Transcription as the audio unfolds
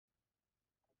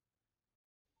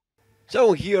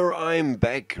So here I'm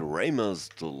back, Ramos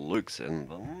Deluxe, and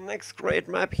the next great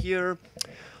map here.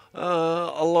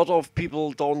 A lot of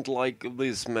people don't like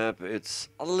this map. It's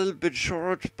a little bit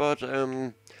short, but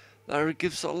there it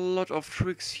gives a lot of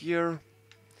tricks here.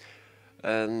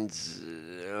 And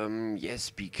yes,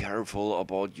 be careful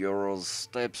about your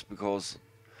steps because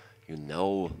you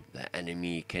know the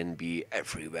enemy can be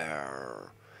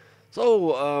everywhere.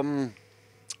 So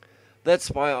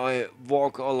that's why I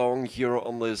walk along here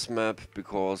on this map,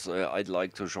 because I'd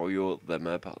like to show you the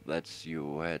map that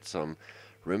you had some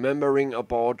remembering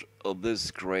about this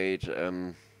great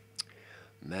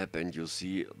map, and you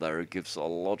see there it gives a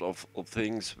lot of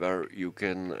things where you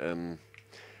can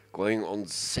going on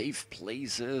safe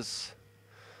places.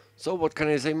 So what can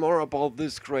I say more about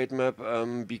this great map?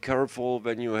 Be careful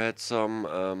when you had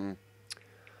some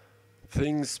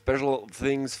special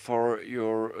things for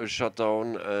your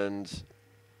shutdown, and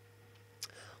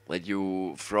let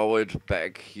you throw it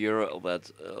back here that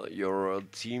your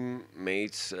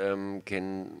teammates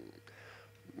can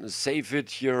save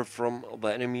it here from the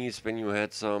enemies when you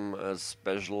had some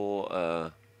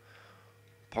special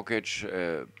package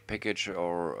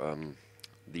or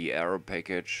the air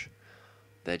package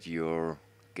that you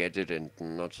get it and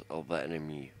not of the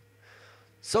enemy.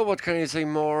 So what can I say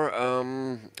more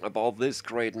about this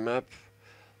great map?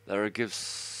 There gives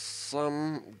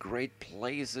some great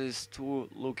places to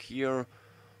look here.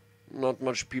 Not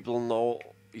much people know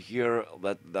here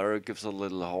that there gives a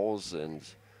little house, and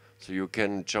so you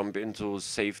can jump into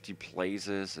safety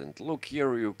places. And look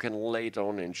here, you can lay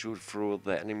down and shoot through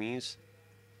the enemies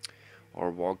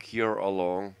or walk here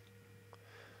along.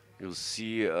 You'll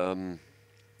see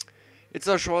it's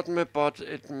a short map, but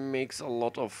it makes a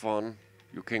lot of fun.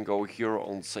 You can go here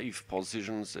on safe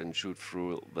positions and shoot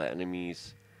through the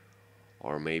enemies,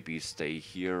 or maybe stay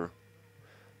here.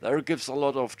 There gives a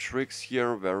lot of tricks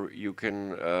here where you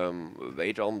can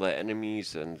wait on the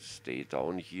enemies and stay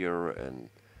down here, and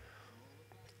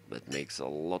that makes a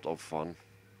lot of fun.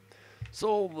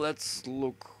 So let's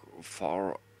look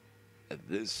far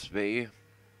this way.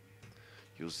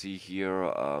 You see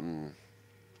here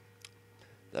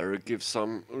there gives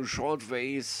some short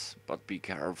ways, but be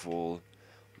careful.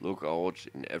 Look out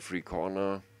in every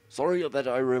corner. Sorry that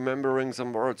I'm remembering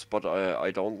some words, but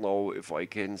I don't know if I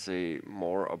can say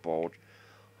more about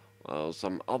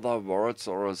some other words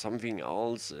or something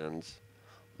else, and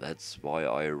that's why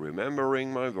I'm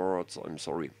remembering my words. I'm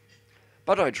sorry.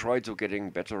 But I try to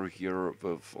getting better here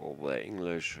with all the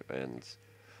English, and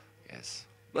yes,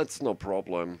 that's no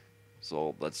problem.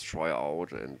 So let's try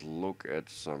out and look at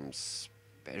some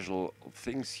special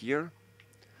things here.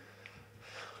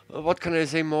 What can I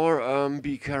say more?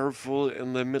 Be careful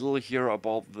in the middle here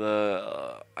about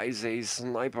the ISA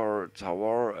sniper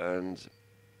tower, and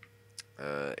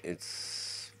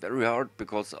it's very hard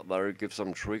because there give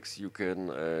some tricks you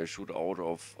can shoot out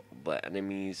of the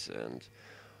enemies, and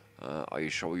I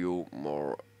show you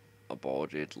more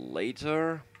about it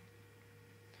later.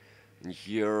 And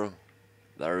here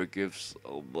there gives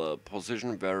the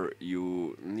position where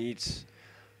you need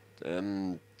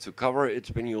to cover it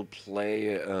when you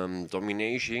play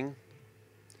domination,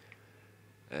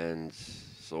 and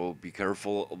so be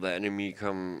careful, the enemy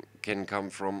can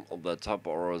come from the top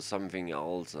or something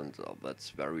else, and that's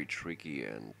very tricky,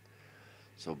 and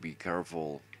so be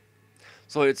careful.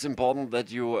 So it's important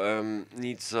that you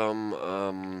need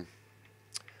some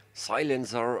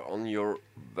silencer on your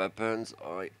weapons.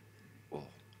 Oh,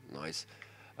 nice.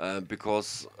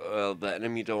 Because the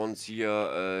enemy don't see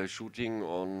shooting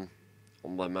on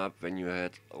the map when you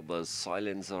had the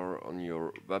silencer on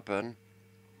your weapon.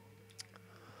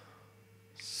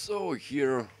 So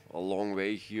here, a long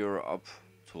way here up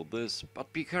to this,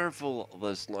 but be careful,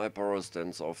 the sniper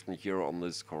stands often here on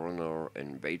this corner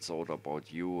and waits out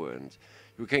about you, and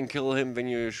you can kill him when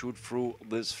you shoot through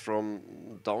this from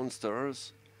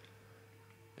downstairs.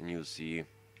 And you see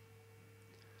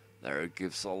there it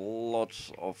gives a lot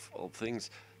of things.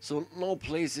 So no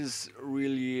place is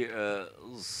really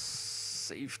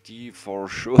safety for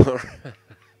sure.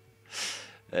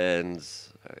 And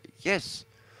yes,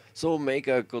 so make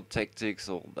a good tactic.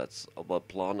 So that's the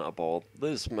plan about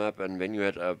this map. And when you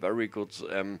had a very good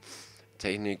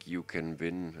technique, you can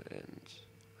win, and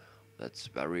that's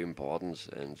very important.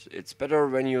 And it's better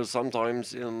when you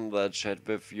sometimes in the chat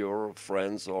with your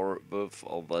friends or with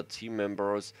other team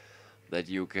members that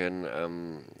you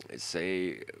can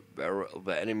say where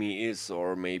the enemy is,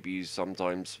 or maybe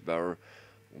sometimes where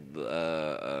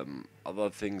the other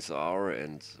things are,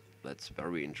 and that's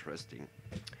very interesting.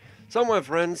 So my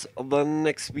friends, the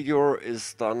next video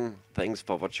is done. Thanks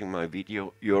for watching my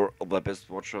video. You're the best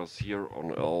watchers here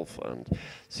on Earth, and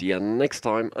see you next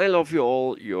time. I love you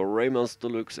all, your Raymas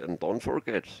Deluxe, and don't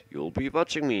forget, you'll be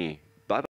watching me.